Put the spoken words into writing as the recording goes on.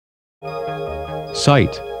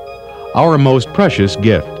Sight, our most precious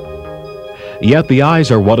gift. Yet the eyes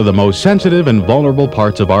are one of the most sensitive and vulnerable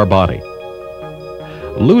parts of our body.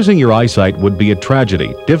 Losing your eyesight would be a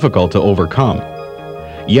tragedy difficult to overcome.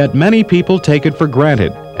 Yet many people take it for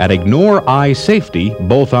granted and ignore eye safety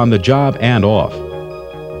both on the job and off.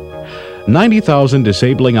 90,000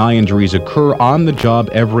 disabling eye injuries occur on the job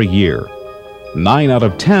every year. 9 out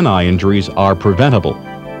of 10 eye injuries are preventable.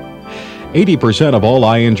 80% of all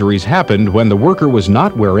eye injuries happened when the worker was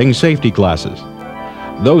not wearing safety glasses.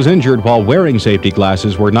 Those injured while wearing safety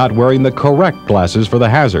glasses were not wearing the correct glasses for the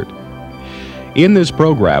hazard. In this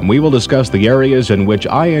program, we will discuss the areas in which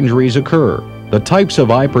eye injuries occur, the types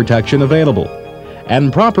of eye protection available,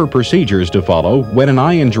 and proper procedures to follow when an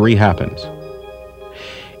eye injury happens.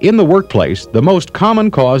 In the workplace, the most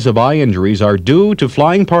common cause of eye injuries are due to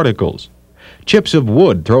flying particles, chips of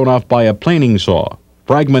wood thrown off by a planing saw,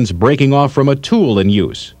 fragments breaking off from a tool in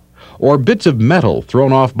use, or bits of metal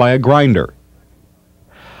thrown off by a grinder.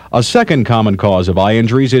 A second common cause of eye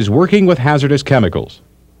injuries is working with hazardous chemicals.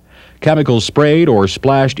 Chemicals sprayed or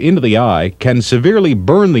splashed into the eye can severely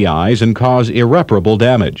burn the eyes and cause irreparable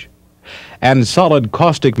damage. And solid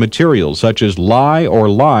caustic materials such as lye or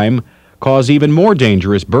lime cause even more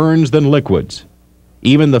dangerous burns than liquids.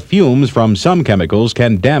 Even the fumes from some chemicals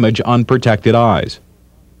can damage unprotected eyes.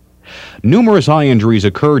 Numerous eye injuries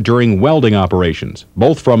occur during welding operations,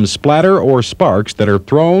 both from splatter or sparks that are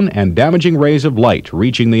thrown and damaging rays of light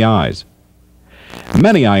reaching the eyes.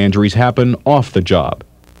 Many eye injuries happen off the job.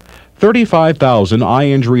 35,000 eye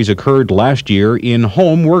injuries occurred last year in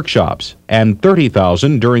home workshops and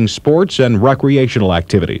 30,000 during sports and recreational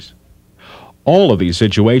activities. All of these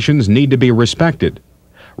situations need to be respected.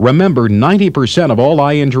 Remember, 90% of all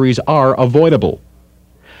eye injuries are avoidable.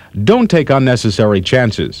 Don't take unnecessary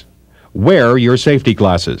chances. Wear your safety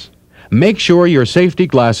glasses. Make sure your safety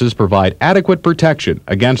glasses provide adequate protection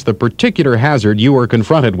against the particular hazard you are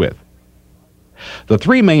confronted with. The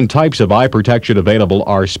three main types of eye protection available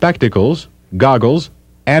are spectacles, goggles,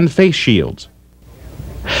 and face shields.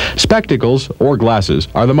 Spectacles, or glasses,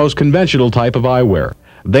 are the most conventional type of eyewear.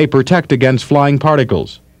 They protect against flying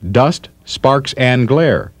particles, dust, sparks, and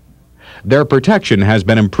glare. Their protection has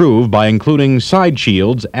been improved by including side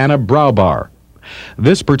shields and a brow bar.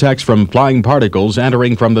 This protects from flying particles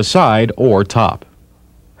entering from the side or top.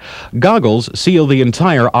 Goggles seal the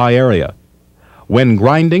entire eye area. When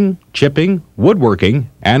grinding, chipping, woodworking,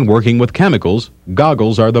 and working with chemicals,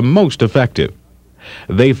 goggles are the most effective.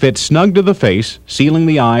 They fit snug to the face, sealing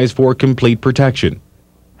the eyes for complete protection.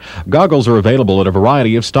 Goggles are available in a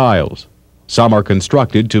variety of styles. Some are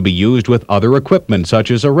constructed to be used with other equipment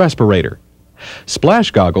such as a respirator.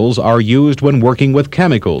 Splash goggles are used when working with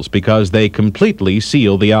chemicals because they completely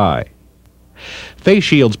seal the eye. Face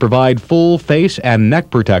shields provide full face and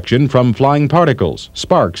neck protection from flying particles,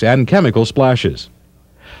 sparks, and chemical splashes.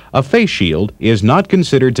 A face shield is not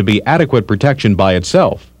considered to be adequate protection by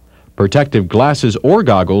itself. Protective glasses or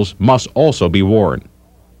goggles must also be worn.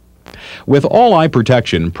 With all eye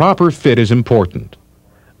protection, proper fit is important.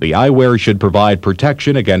 The eyewear should provide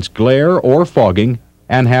protection against glare or fogging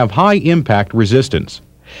and have high impact resistance.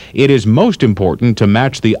 It is most important to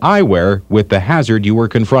match the eyewear with the hazard you are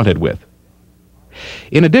confronted with.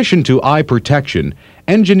 In addition to eye protection,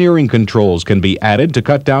 engineering controls can be added to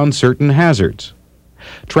cut down certain hazards.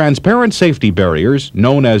 Transparent safety barriers,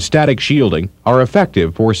 known as static shielding, are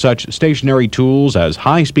effective for such stationary tools as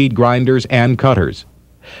high-speed grinders and cutters.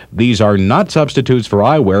 These are not substitutes for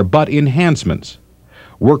eyewear, but enhancements.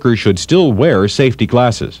 Workers should still wear safety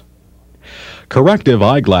glasses. Corrective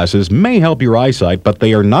eyeglasses may help your eyesight, but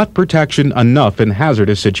they are not protection enough in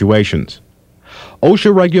hazardous situations.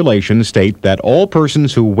 OSHA regulations state that all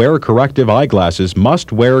persons who wear corrective eyeglasses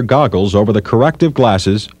must wear goggles over the corrective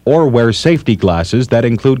glasses or wear safety glasses that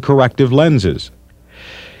include corrective lenses.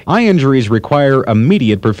 Eye injuries require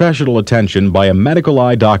immediate professional attention by a medical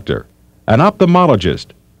eye doctor, an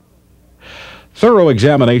ophthalmologist. Thorough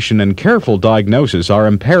examination and careful diagnosis are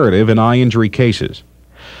imperative in eye injury cases.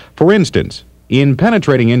 For instance, in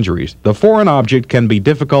penetrating injuries, the foreign object can be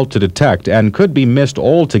difficult to detect and could be missed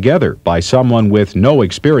altogether by someone with no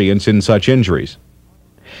experience in such injuries.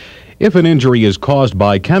 If an injury is caused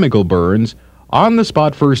by chemical burns,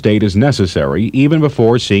 on-the-spot first aid is necessary even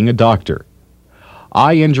before seeing a doctor.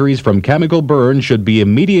 Eye injuries from chemical burns should be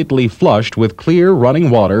immediately flushed with clear running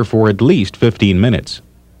water for at least 15 minutes.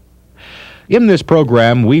 In this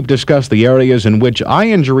program, we've discussed the areas in which eye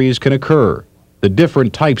injuries can occur, the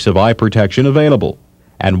different types of eye protection available,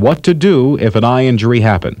 and what to do if an eye injury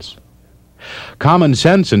happens. Common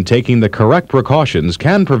sense and taking the correct precautions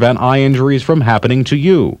can prevent eye injuries from happening to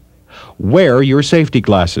you. Wear your safety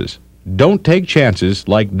glasses. Don't take chances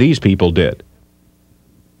like these people did.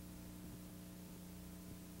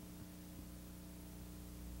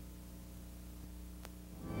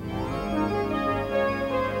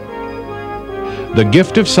 The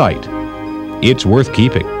gift of sight. It's worth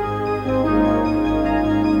keeping.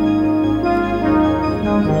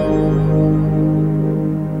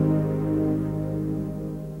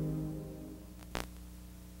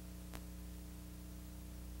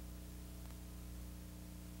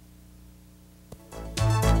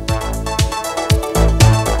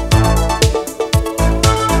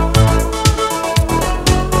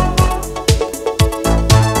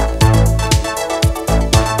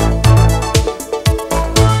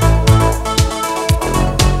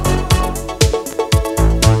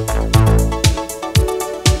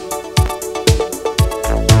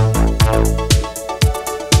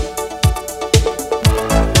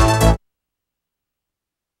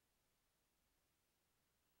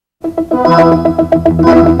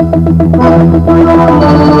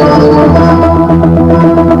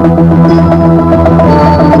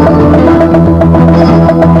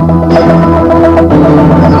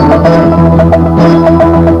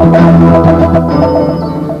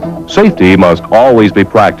 Safety must always be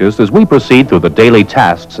practiced as we proceed through the daily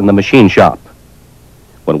tasks in the machine shop.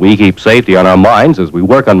 When we keep safety on our minds as we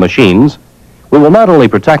work on machines, we will not only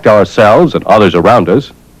protect ourselves and others around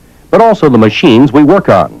us, but also the machines we work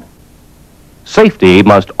on. Safety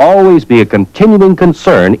must always be a continuing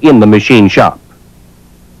concern in the machine shop.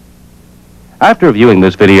 After viewing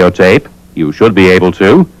this videotape, you should be able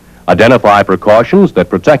to identify precautions that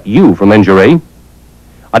protect you from injury,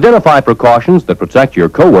 identify precautions that protect your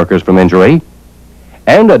coworkers from injury,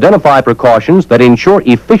 and identify precautions that ensure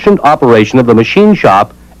efficient operation of the machine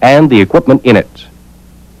shop and the equipment in it.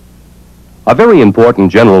 A very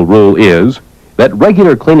important general rule is that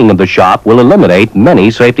regular cleaning of the shop will eliminate many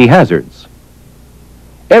safety hazards.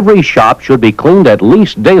 Every shop should be cleaned at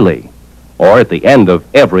least daily or at the end of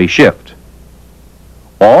every shift.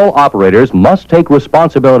 All operators must take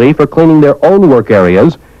responsibility for cleaning their own work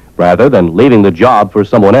areas rather than leaving the job for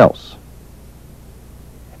someone else.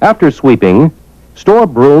 After sweeping, store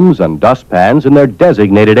brooms and dustpans in their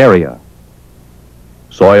designated area.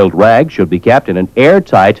 Soiled rags should be kept in an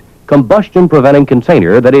airtight, combustion-preventing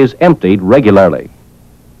container that is emptied regularly.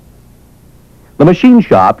 The machine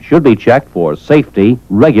shop should be checked for safety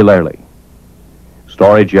regularly.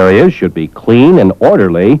 Storage areas should be clean and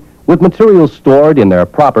orderly with materials stored in their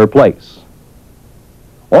proper place.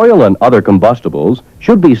 Oil and other combustibles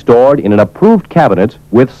should be stored in an approved cabinet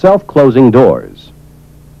with self-closing doors.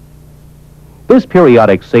 This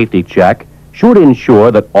periodic safety check should ensure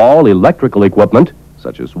that all electrical equipment,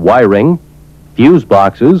 such as wiring, fuse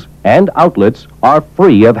boxes, and outlets, are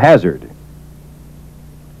free of hazard.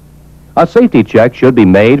 A safety check should be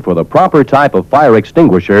made for the proper type of fire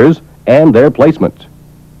extinguishers and their placement.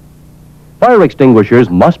 Fire extinguishers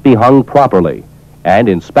must be hung properly and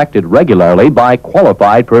inspected regularly by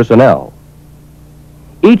qualified personnel.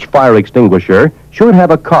 Each fire extinguisher should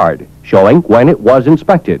have a card showing when it was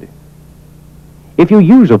inspected. If you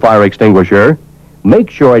use a fire extinguisher, make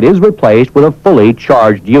sure it is replaced with a fully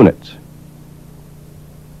charged unit.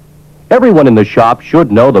 Everyone in the shop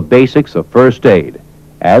should know the basics of first aid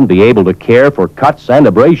and be able to care for cuts and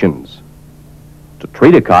abrasions. To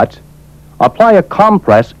treat a cut, apply a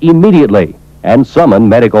compress immediately and summon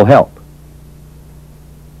medical help.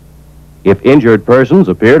 If injured persons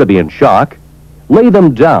appear to be in shock, lay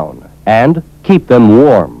them down and keep them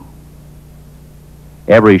warm.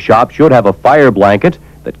 Every shop should have a fire blanket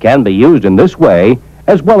that can be used in this way,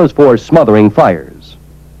 as well as for smothering fires.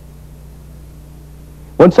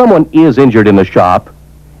 When someone is injured in the shop,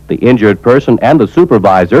 the injured person and the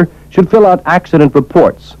supervisor should fill out accident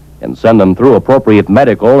reports and send them through appropriate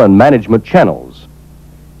medical and management channels.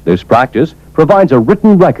 This practice provides a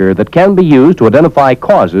written record that can be used to identify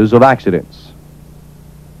causes of accidents.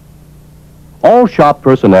 All shop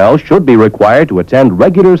personnel should be required to attend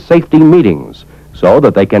regular safety meetings so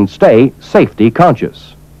that they can stay safety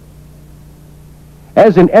conscious.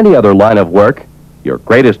 As in any other line of work, your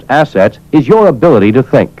greatest asset is your ability to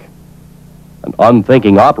think. An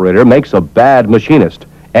unthinking operator makes a bad machinist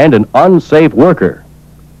and an unsafe worker.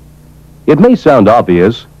 It may sound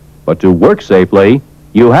obvious, but to work safely,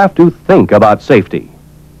 you have to think about safety.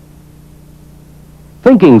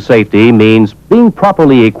 Thinking safety means being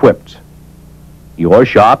properly equipped. Your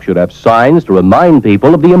shop should have signs to remind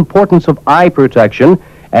people of the importance of eye protection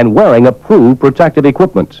and wearing approved protective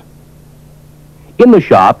equipment. In the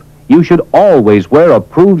shop, you should always wear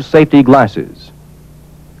approved safety glasses.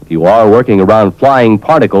 If you are working around flying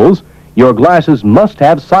particles, your glasses must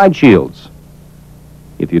have side shields.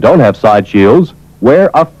 If you don't have side shields,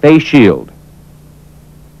 wear a face shield.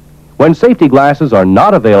 When safety glasses are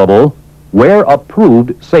not available, wear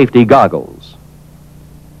approved safety goggles.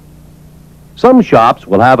 Some shops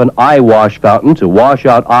will have an eye wash fountain to wash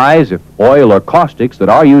out eyes if oil or caustics that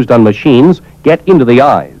are used on machines get into the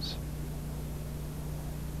eyes.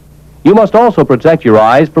 You must also protect your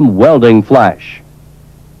eyes from welding flash.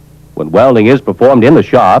 When welding is performed in the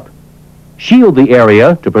shop, shield the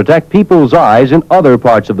area to protect people's eyes in other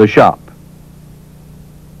parts of the shop.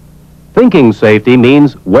 Thinking safety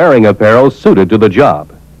means wearing apparel suited to the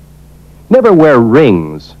job. Never wear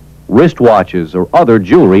rings, wristwatches, or other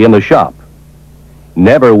jewelry in the shop.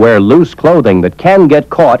 Never wear loose clothing that can get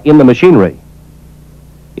caught in the machinery.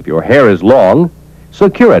 If your hair is long,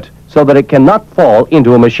 secure it so that it cannot fall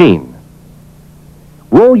into a machine.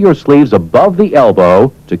 Roll your sleeves above the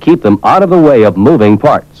elbow to keep them out of the way of moving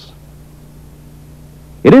parts.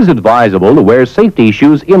 It is advisable to wear safety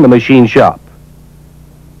shoes in the machine shop.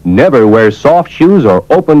 Never wear soft shoes or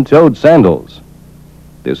open-toed sandals.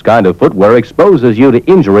 This kind of footwear exposes you to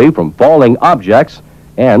injury from falling objects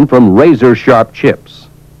and from razor-sharp chips.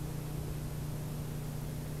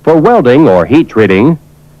 For welding or heat treating,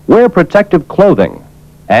 wear protective clothing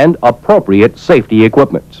and appropriate safety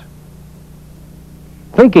equipment.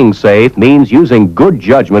 Thinking safe means using good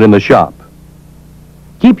judgment in the shop.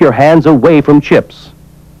 Keep your hands away from chips.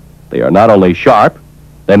 They are not only sharp,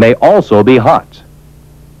 they may also be hot.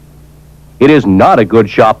 It is not a good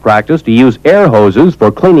shop practice to use air hoses for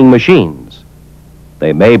cleaning machines.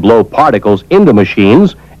 They may blow particles into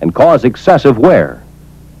machines and cause excessive wear.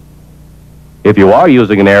 If you are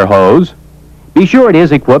using an air hose, be sure it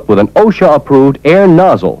is equipped with an OSHA-approved air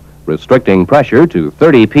nozzle, restricting pressure to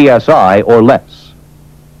 30 psi or less.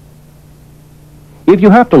 If you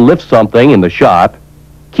have to lift something in the shop,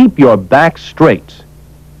 keep your back straight,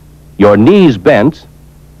 your knees bent,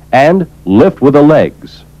 and lift with the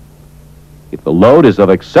legs. If the load is of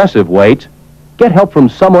excessive weight, get help from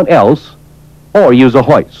someone else or use a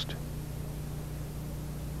hoist.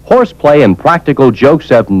 Horseplay and practical jokes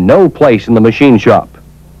have no place in the machine shop.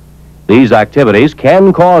 These activities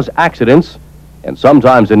can cause accidents and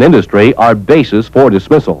sometimes in industry are basis for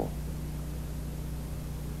dismissal.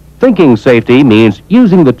 Thinking safety means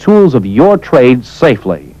using the tools of your trade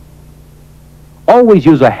safely. Always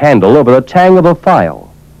use a handle over the tang of a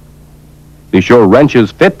file. Be sure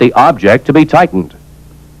wrenches fit the object to be tightened.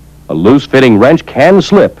 A loose-fitting wrench can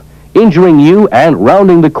slip, injuring you and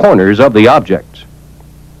rounding the corners of the object.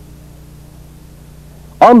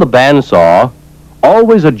 On the bandsaw,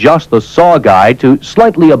 always adjust the saw guide to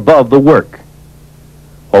slightly above the work.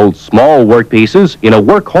 Hold small workpieces in a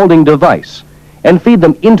work-holding device and feed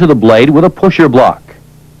them into the blade with a pusher block.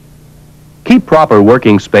 Keep proper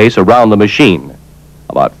working space around the machine,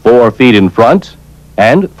 about 4 feet in front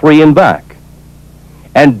and 3 in back.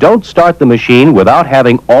 And don't start the machine without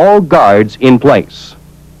having all guards in place.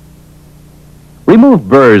 Remove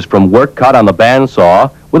burrs from work cut on the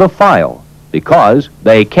bandsaw with a file because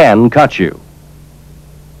they can cut you.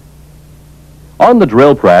 On the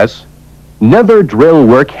drill press, never drill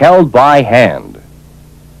work held by hand.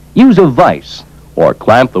 Use a vise or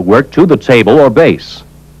clamp the work to the table or base.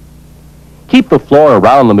 Keep the floor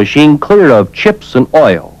around the machine clear of chips and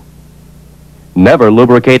oil. Never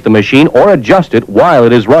lubricate the machine or adjust it while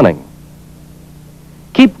it is running.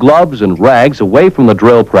 Keep gloves and rags away from the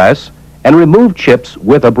drill press and remove chips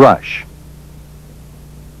with a brush.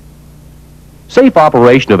 Safe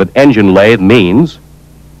operation of an engine lathe means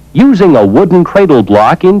using a wooden cradle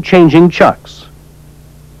block in changing chucks.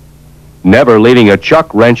 Never leaving a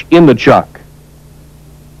chuck wrench in the chuck.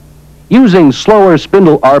 Using slower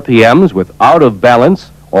spindle RPMs with out-of-balance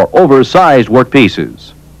or oversized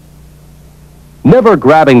workpieces. Never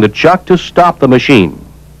grabbing the chuck to stop the machine.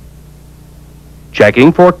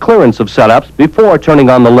 Checking for clearance of setups before turning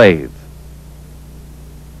on the lathe.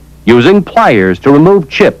 Using pliers to remove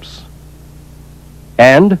chips.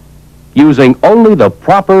 And using only the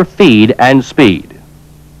proper feed and speed.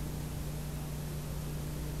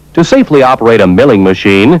 To safely operate a milling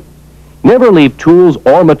machine, never leave tools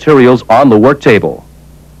or materials on the work table.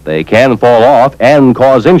 They can fall off and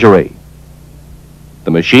cause injury. The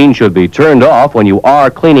machine should be turned off when you are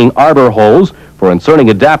cleaning arbor holes for inserting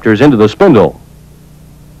adapters into the spindle.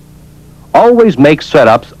 Always make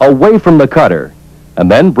setups away from the cutter and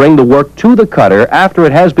then bring the work to the cutter after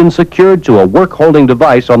it has been secured to a work-holding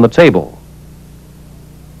device on the table.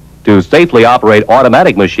 To safely operate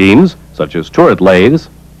automatic machines, such as turret lathes,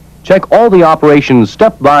 check all the operations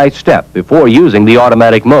step by step before using the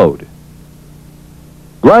automatic mode.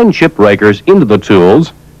 Grind chip breakers into the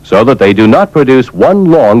tools so that they do not produce one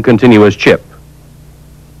long continuous chip.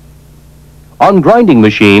 On grinding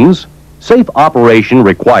machines, safe operation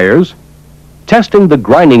requires testing the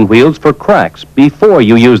grinding wheels for cracks before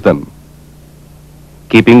you use them,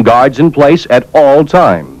 keeping guards in place at all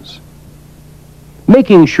times,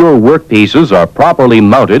 making sure workpieces are properly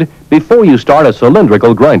mounted before you start a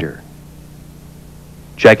cylindrical grinder,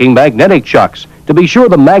 checking magnetic chucks to be sure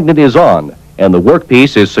the magnet is on and the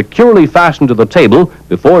workpiece is securely fastened to the table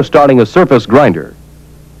before starting a surface grinder,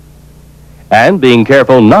 and being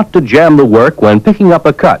careful not to jam the work when picking up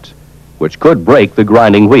a cut, which could break the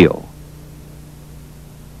grinding wheel.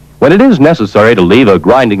 When it is necessary to leave a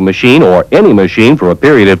grinding machine or any machine for a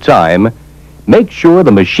period of time, make sure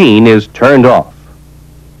the machine is turned off.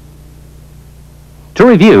 To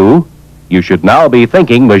review, you should now be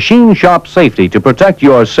thinking machine shop safety to protect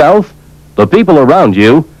yourself, the people around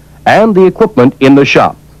you, and the equipment in the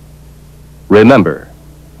shop. Remember,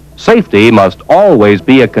 safety must always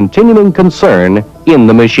be a continuing concern in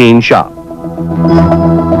the machine shop.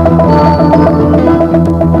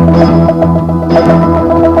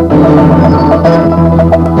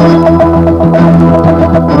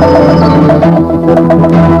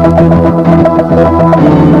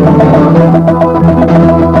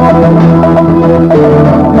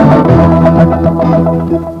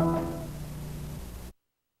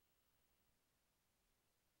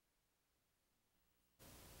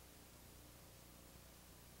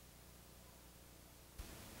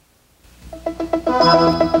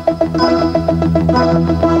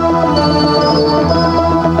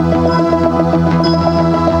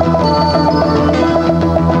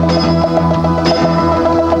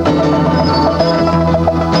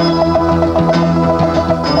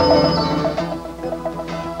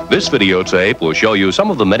 This videotape will show you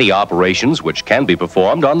some of the many operations which can be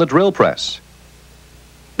performed on the drill press.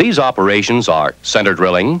 These operations are center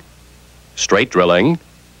drilling, straight drilling,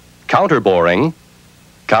 counter boring,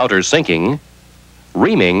 counter sinking,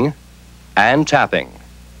 reaming, and tapping.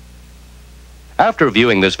 After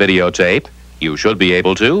viewing this videotape, you should be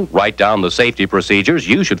able to write down the safety procedures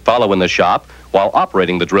you should follow in the shop while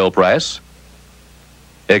operating the drill press,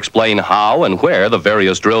 explain how and where the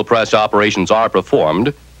various drill press operations are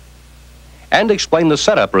performed, and explain the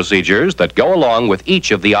setup procedures that go along with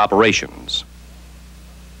each of the operations.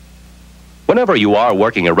 Whenever you are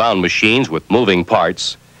working around machines with moving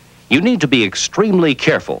parts, you need to be extremely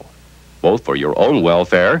careful, both for your own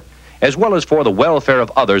welfare as well as for the welfare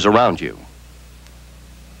of others around you.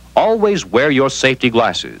 Always wear your safety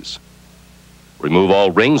glasses. Remove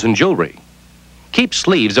all rings and jewelry. Keep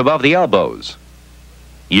sleeves above the elbows.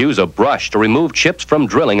 Use a brush to remove chips from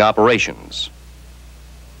drilling operations.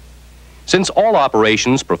 Since all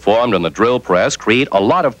operations performed on the drill press create a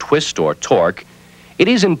lot of twist or torque, it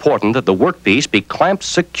is important that the workpiece be clamped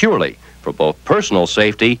securely for both personal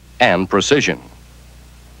safety and precision.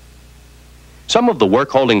 Some of the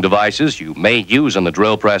work-holding devices you may use on the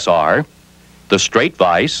drill press are the straight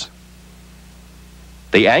vise,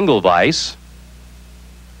 the angle vise,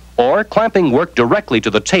 or clamping work directly to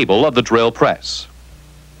the table of the drill press.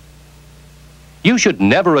 You should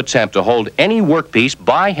never attempt to hold any workpiece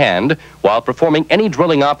by hand while performing any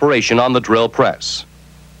drilling operation on the drill press.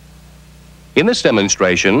 In this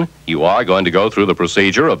demonstration, you are going to go through the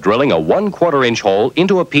procedure of drilling a 1/4 inch hole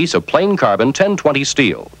into a piece of plain carbon 1020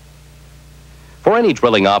 steel. For any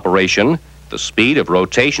drilling operation, the speed of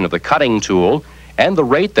rotation of the cutting tool and the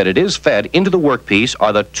rate that it is fed into the workpiece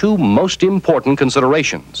are the two most important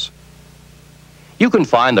considerations. You can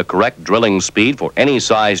find the correct drilling speed for any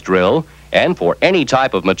size drill and for any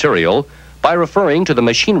type of material by referring to the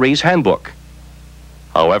machinery's handbook.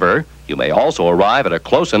 However, you may also arrive at a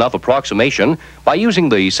close enough approximation by using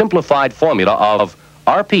the simplified formula of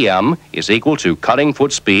RPM is equal to cutting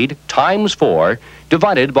foot speed times 4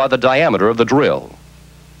 divided by the diameter of the drill.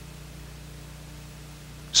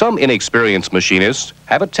 Some inexperienced machinists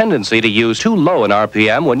have a tendency to use too low an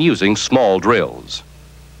RPM when using small drills.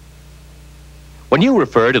 When you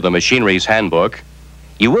refer to the machinery's handbook,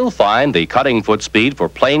 you will find the cutting foot speed for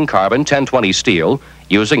plain carbon 1020 steel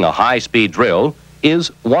using a high-speed drill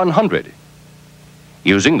is 100.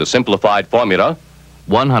 Using the simplified formula,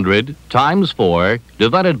 100 times 4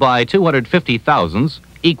 divided by 250 thousandths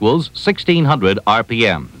equals 1600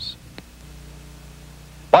 RPMs.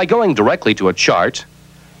 By going directly to a chart,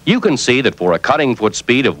 you can see that for a cutting foot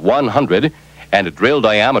speed of 100 and a drill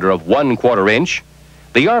diameter of 1/4 inch,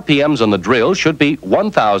 the RPMs on the drill should be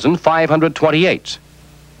 1,528.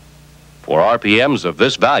 For RPMs of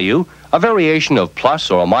this value, a variation of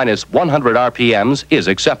plus or minus 100 RPMs is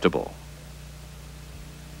acceptable.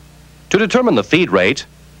 To determine the feed rate,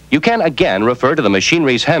 you can again refer to the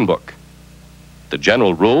machinery's handbook. The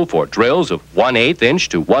general rule for drills of 1/8 inch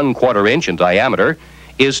to 1/4 inch in diameter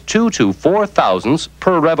is 2 to 4 thousandths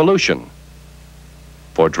per revolution.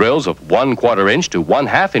 For drills of 1/4 inch to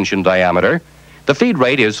 1/2 inch in diameter, the feed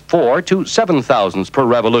rate is 4 to 7 thousandths per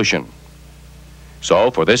revolution.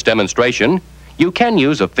 So for this demonstration, you can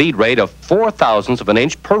use a feed rate of 4 thousandths of an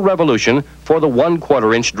inch per revolution for the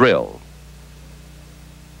 1/4 inch drill.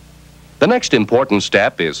 The next important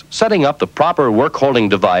step is setting up the proper work-holding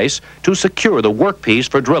device to secure the workpiece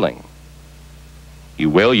for drilling.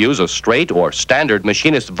 You will use a straight or standard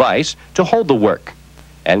machinist vise to hold the work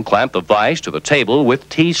and clamp the vise to the table with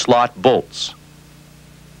T-slot bolts.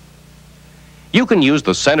 You can use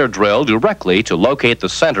the center drill directly to locate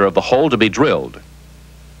the center of the hole to be drilled.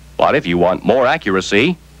 But if you want more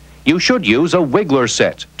accuracy, you should use a wiggler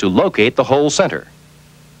set to locate the hole center.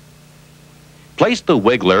 Place the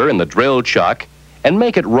wiggler in the drill chuck and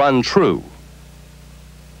make it run true.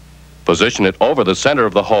 Position it over the center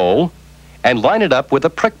of the hole and line it up with a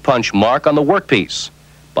prick punch mark on the workpiece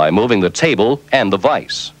by moving the table and the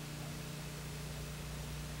vise.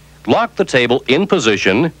 Lock the table in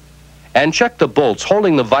position and check the bolts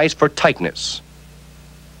holding the vise for tightness.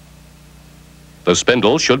 The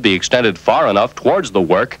spindle should be extended far enough towards the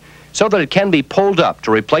work so that it can be pulled up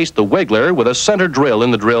to replace the wiggler with a center drill in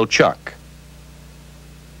the drill chuck.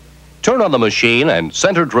 Turn on the machine and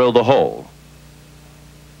center drill the hole.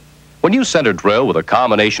 When you center drill with a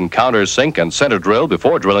combination countersink and center drill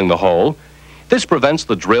before drilling the hole, this prevents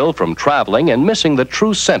the drill from traveling and missing the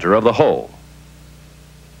true center of the hole.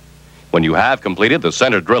 When you have completed the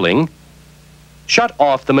center drilling, shut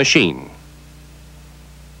off the machine.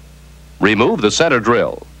 Remove the center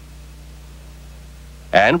drill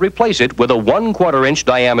and replace it with a 1/4 inch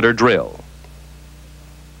diameter drill.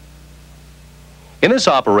 In this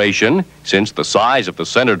operation, since the size of the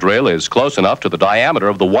center drill is close enough to the diameter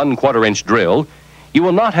of the 1/4 inch drill, you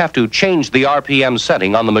will not have to change the RPM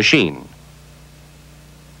setting on the machine.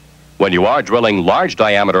 When you are drilling large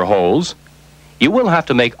diameter holes, you will have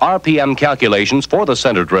to make RPM calculations for the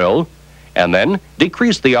center drill and then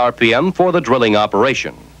decrease the RPM for the drilling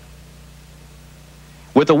operation.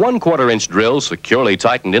 With the 1/4 inch drill securely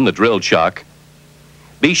tightened in the drill chuck,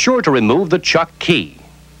 be sure to remove the chuck key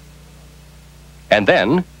and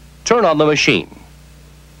then turn on the machine.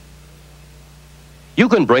 You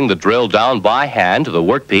can bring the drill down by hand to the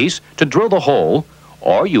workpiece to drill the hole,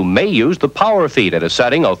 or you may use the power feed at a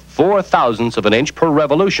setting of 4 thousandths of an inch per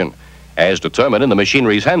revolution, as determined in the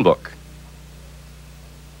machinery's handbook.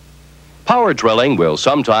 Power drilling will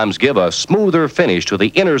sometimes give a smoother finish to the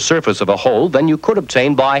inner surface of a hole than you could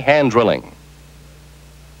obtain by hand drilling.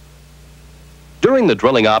 During the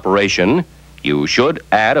drilling operation, you should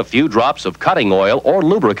add a few drops of cutting oil or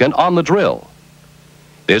lubricant on the drill.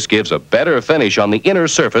 This gives a better finish on the inner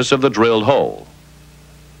surface of the drilled hole.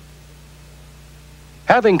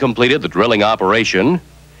 Having completed the drilling operation,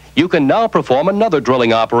 you can now perform another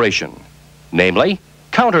drilling operation, namely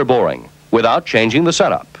counterboring, without changing the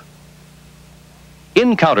setup.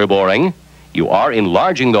 In counterboring, you are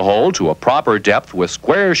enlarging the hole to a proper depth with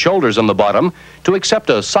square shoulders on the bottom to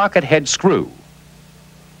accept a socket head screw.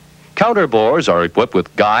 Counterbores are equipped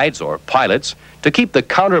with guides or pilots to keep the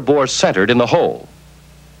counterbore centered in the hole.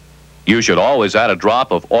 You should always add a drop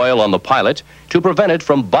of oil on the pilot to prevent it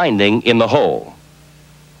from binding in the hole.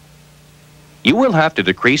 You will have to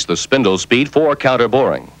decrease the spindle speed for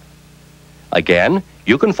counterboring. Again,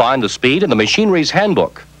 you can find the speed in the machinery's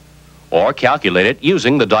handbook or calculate it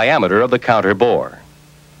using the diameter of the counterbore.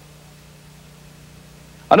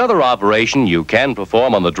 Another operation you can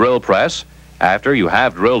perform on the drill press after you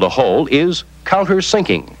have drilled a hole is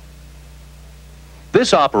countersinking.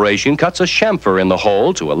 This operation cuts a chamfer in the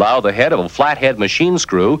hole to allow the head of a flathead machine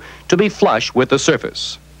screw to be flush with the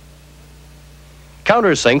surface.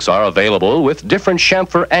 Countersinks are available with different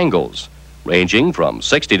chamfer angles, ranging from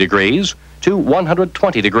 60 degrees to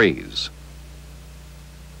 120 degrees.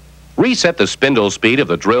 Reset the spindle speed of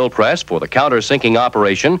the drill press for the countersinking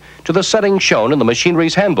operation to the setting shown in the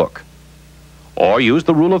machinery's handbook, or use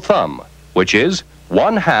the rule of thumb, which is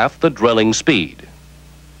 1/2 the drilling speed.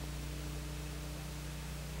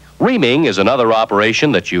 Reaming is another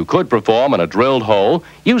operation that you could perform in a drilled hole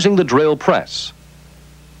using the drill press.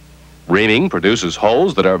 Reaming produces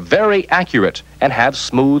holes that are very accurate and have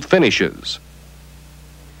smooth finishes.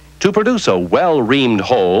 To produce a well-reamed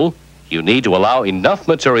hole, you need to allow enough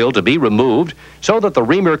material to be removed so that the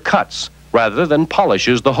reamer cuts rather than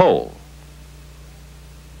polishes the hole.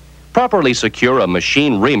 Properly secure a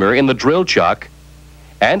machine reamer in the drill chuck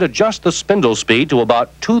and adjust the spindle speed to about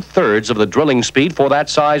 2/3 of the drilling speed for that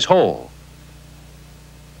size hole.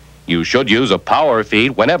 You should use a power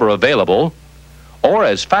feed whenever available, or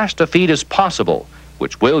as fast a feed as possible,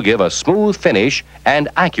 which will give a smooth finish and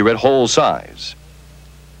accurate hole size.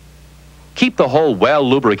 Keep the hole well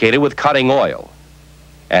lubricated with cutting oil,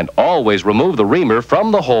 and always remove the reamer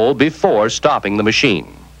from the hole before stopping the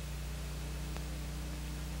machine.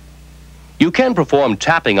 You can perform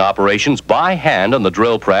tapping operations by hand on the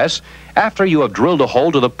drill press after you have drilled a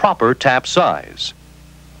hole to the proper tap size.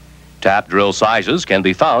 Tap drill sizes can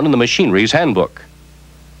be found in the machinery's handbook.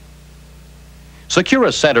 Secure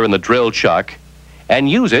a center in the drill chuck and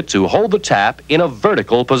use it to hold the tap in a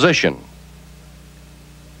vertical position.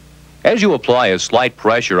 As you apply a slight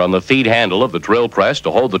pressure on the feed handle of the drill press to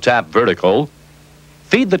hold the tap vertical,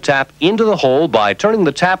 feed the tap into the hole by turning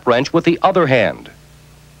the tap wrench with the other hand.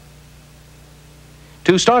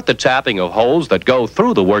 To start the tapping of holes that go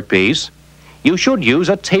through the workpiece, you should use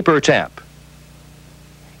a taper tap.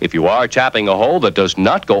 If you are tapping a hole that does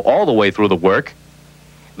not go all the way through the work,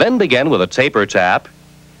 then begin with a taper tap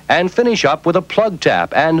and finish up with a plug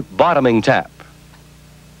tap and bottoming tap.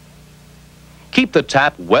 Keep the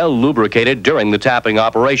tap well lubricated during the tapping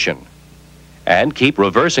operation, and keep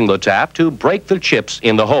reversing the tap to break the chips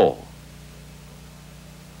in the hole.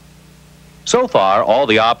 So far, all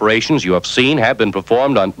the operations you have seen have been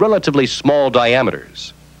performed on relatively small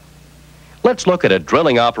diameters. Let's look at a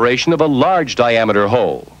drilling operation of a large diameter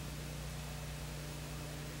hole.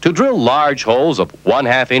 To drill large holes of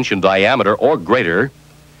 1/2 inch in diameter or greater,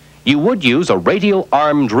 you would use a radial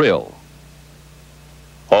arm drill.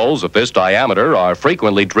 Holes of this diameter are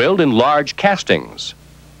frequently drilled in large castings.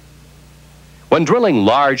 When drilling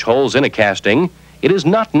large holes in a casting, it is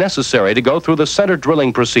not necessary to go through the center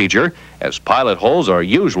drilling procedure, as pilot holes are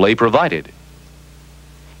usually provided.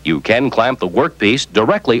 You can clamp the workpiece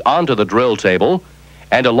directly onto the drill table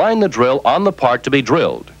and align the drill on the part to be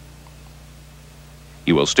drilled.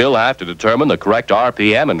 You will still have to determine the correct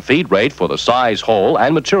RPM and feed rate for the size hole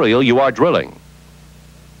and material you are drilling.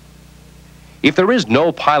 If there is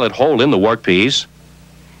no pilot hole in the workpiece,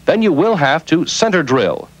 then you will have to center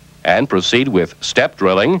drill and proceed with step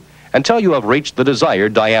drilling until you have reached the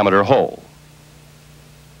desired diameter hole.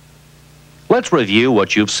 Let's review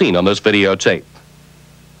what you've seen on this videotape.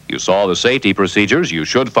 You saw the safety procedures you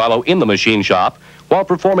should follow in the machine shop while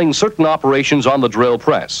performing certain operations on the drill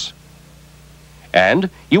press. And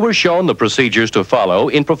you were shown the procedures to follow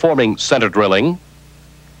in performing center drilling,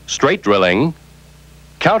 straight drilling,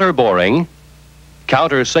 counter boring,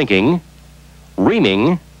 counter sinking,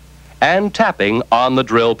 reaming, and tapping on the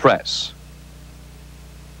drill press.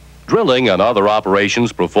 Drilling and other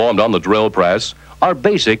operations performed on the drill press are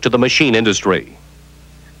basic to the machine industry.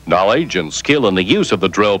 Knowledge and skill in the use of the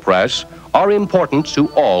drill press are important to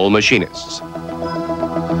all machinists.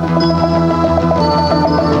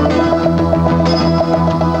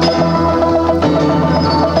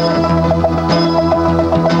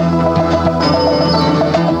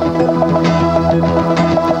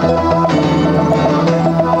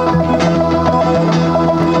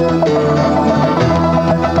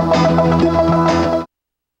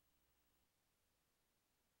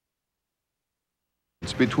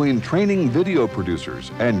 Between training video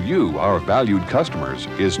producers and you, our valued customers,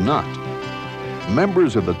 is not.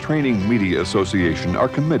 Members of the Training Media Association are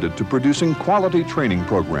committed to producing quality training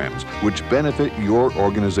programs which benefit your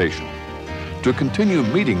organization. To continue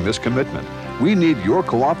meeting this commitment, we need your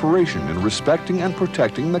cooperation in respecting and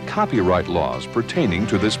protecting the copyright laws pertaining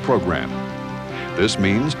to this program. This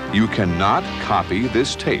means you cannot copy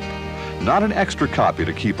this tape. Not an extra copy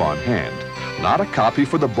to keep on hand. Not a copy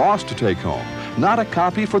for the boss to take home. Not a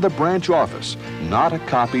copy for the branch office, not a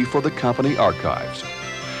copy for the company archives.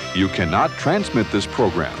 You cannot transmit this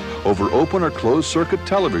program over open or closed circuit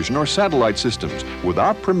television or satellite systems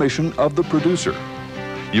without permission of the producer.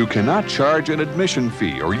 You cannot charge an admission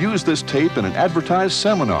fee or use this tape in an advertised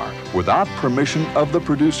seminar without permission of the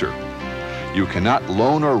producer. You cannot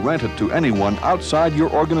loan or rent it to anyone outside your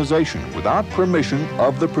organization without permission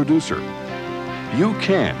of the producer. You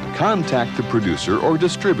can contact the producer or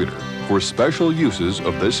distributor for special uses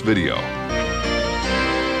of this video.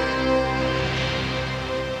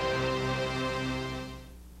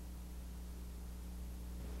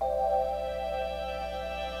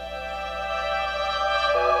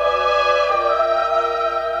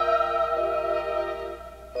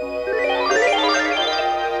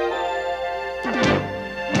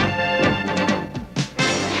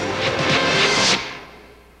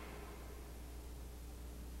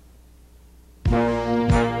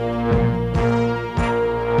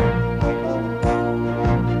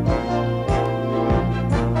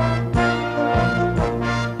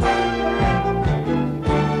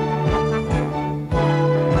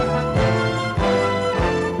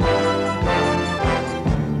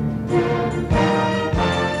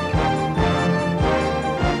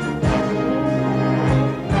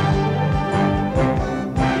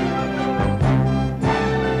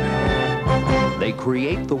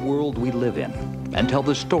 create the world we live in and tell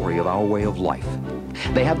the story of our way of life.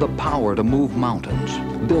 They have the power to move mountains,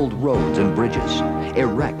 build roads and bridges,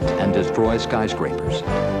 erect and destroy skyscrapers.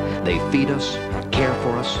 They feed us, care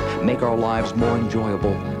for us, make our lives more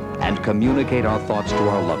enjoyable, and communicate our thoughts to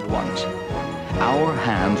our loved ones. Our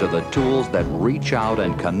hands are the tools that reach out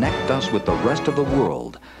and connect us with the rest of the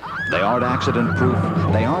world. They aren't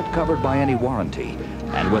accident-proof, they aren't covered by any warranty,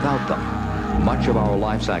 and without them, much of our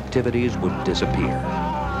life's activities would disappear.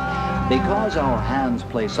 Because our hands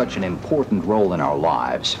play such an important role in our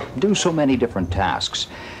lives, do so many different tasks,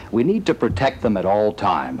 we need to protect them at all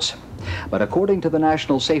times. But according to the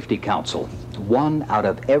National Safety Council, 1 out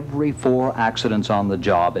of every 4 accidents on the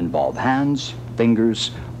job involve hands,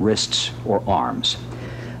 fingers, wrists, or arms.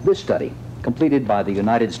 This study, completed by the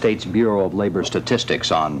United States Bureau of Labor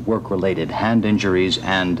Statistics on work-related hand injuries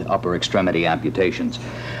and upper extremity amputations,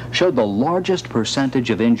 showed the largest percentage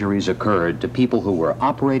of injuries occurred to people who were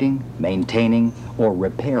operating, maintaining, or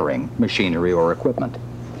repairing machinery or equipment.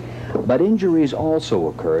 But injuries also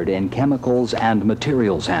occurred in chemicals and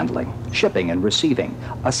materials handling, shipping and receiving,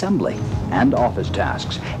 assembly, and office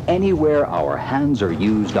tasks, anywhere our hands are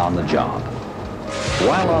used on the job.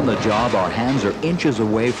 While on the job, our hands are inches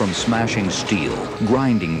away from smashing steel,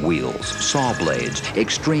 grinding wheels, saw blades,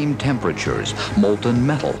 extreme temperatures, molten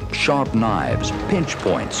metal, sharp knives, pinch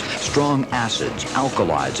points, strong acids,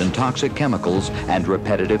 alkalides, and toxic chemicals, and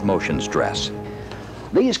repetitive motion stress.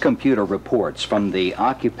 These computer reports from the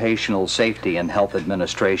Occupational Safety and Health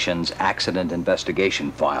Administration's accident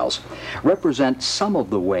investigation files represent some of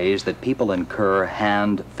the ways that people incur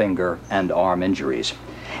hand, finger, and arm injuries.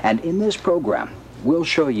 And in this program, we'll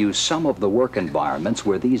show you some of the work environments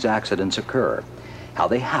where these accidents occur, how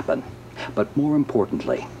they happen, but more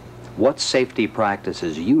importantly, what safety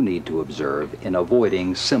practices you need to observe in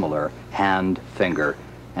avoiding similar hand, finger,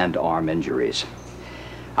 and arm injuries.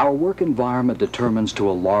 Our work environment determines to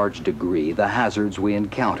a large degree the hazards we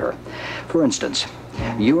encounter. For instance,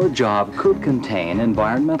 your job could contain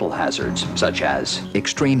environmental hazards, such as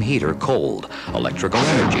extreme heat or cold, electrical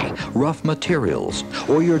energy, rough materials,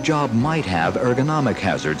 or your job might have ergonomic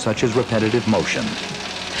hazards, such as repetitive motion.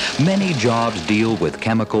 Many jobs deal with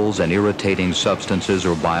chemicals and irritating substances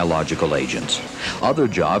or biological agents. Other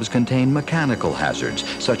jobs contain mechanical hazards,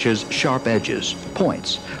 such as sharp edges,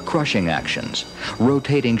 points, crushing actions,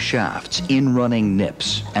 rotating shafts, in-running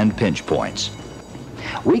nips, and pinch points.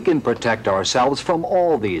 We can protect ourselves from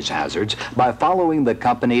all these hazards by following the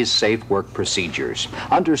company's safe work procedures,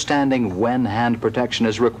 understanding when hand protection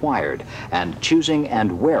is required, and choosing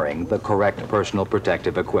and wearing the correct personal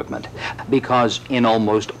protective equipment. Because in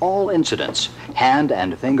almost all incidents, hand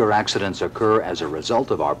and finger accidents occur as a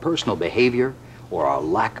result of our personal behavior or our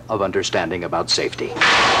lack of understanding about safety.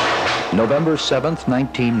 November 7th,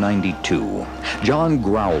 1992. John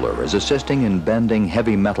Growler is assisting in bending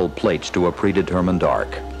heavy metal plates to a predetermined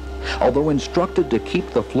arc. Although instructed to keep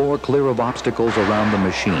the floor clear of obstacles around the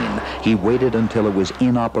machine, he waited until it was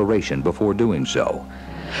in operation before doing so.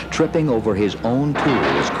 Tripping over his own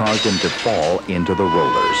tools caused him to fall into the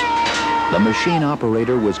rollers. The machine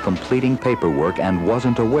operator was completing paperwork and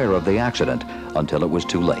wasn't aware of the accident until it was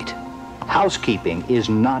too late. Housekeeping is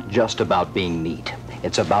not just about being neat.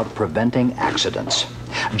 It's about preventing accidents.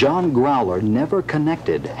 John Growler never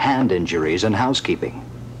connected hand injuries and housekeeping.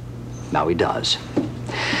 Now he does.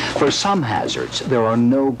 For some hazards, there are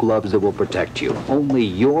no gloves that will protect you, only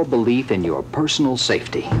your belief in your personal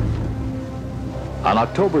safety. On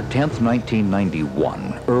October 10th,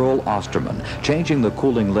 1991, Earl Osterman, changing the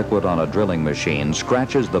cooling liquid on a drilling machine,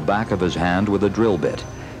 scratches the back of his hand with a drill bit.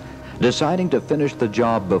 Deciding to finish the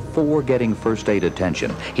job before getting first aid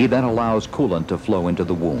attention, he then allows coolant to flow into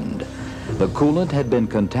the wound. The coolant had been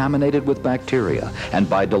contaminated with bacteria, and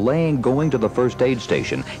by delaying going to the first aid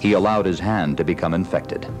station, he allowed his hand to become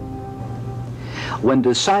infected. When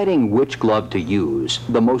deciding which glove to use,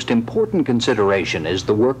 the most important consideration is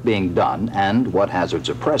the work being done and what hazards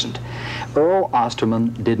are present. Earl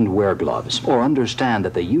Osterman didn't wear gloves or understand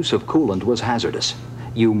that the use of coolant was hazardous.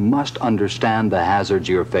 You must understand the hazards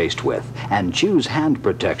you're faced with and choose hand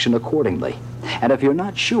protection accordingly. And if you're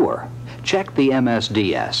not sure, check the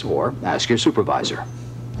MSDS or ask your supervisor.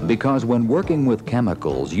 Because when working with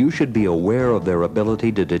chemicals, you should be aware of their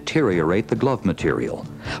ability to deteriorate the glove material,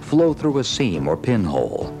 flow through a seam or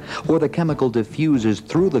pinhole, or the chemical diffuses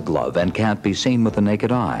through the glove and can't be seen with the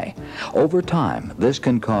naked eye. Over time, this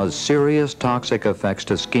can cause serious toxic effects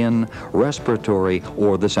to skin, respiratory,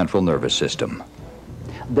 or the central nervous system.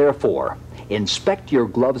 Therefore, inspect your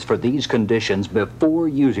gloves for these conditions before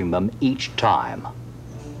using them each time.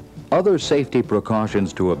 Other safety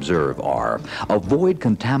precautions to observe are: avoid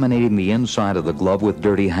contaminating the inside of the glove with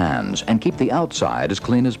dirty hands and keep the outside as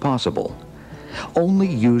clean as possible. Only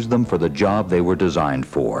use them for the job they were designed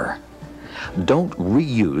for. Don't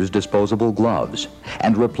reuse disposable gloves,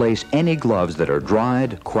 and replace any gloves that are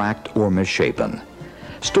dried, cracked, or misshapen.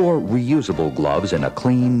 Store reusable gloves in a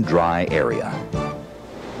clean, dry area.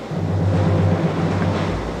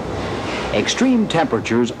 Extreme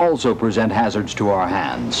temperatures also present hazards to our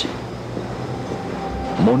hands.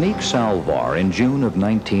 Monique Salvar, in June of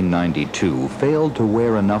 1992, failed to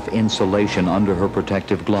wear enough insulation under her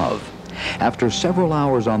protective glove. After several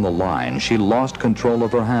hours on the line, she lost control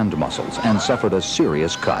of her hand muscles and suffered a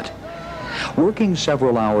serious cut. Working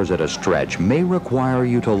several hours at a stretch may require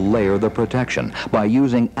you to layer the protection by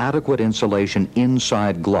using adequate insulation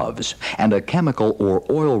inside gloves and a chemical or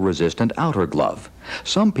oil-resistant outer glove.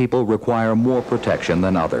 Some people require more protection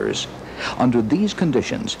than others. Under these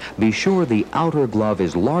conditions, be sure the outer glove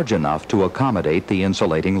is large enough to accommodate the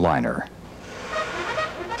insulating liner.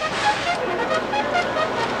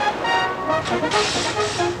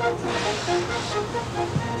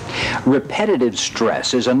 Repetitive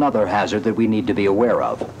stress is another hazard that we need to be aware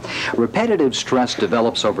of. Repetitive stress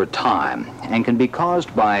develops over time and can be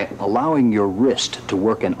caused by allowing your wrist to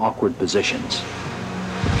work in awkward positions.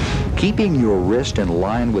 Keeping your wrist in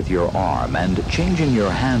line with your arm and changing your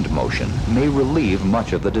hand motion may relieve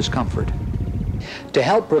much of the discomfort. To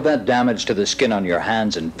help prevent damage to the skin on your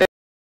hands and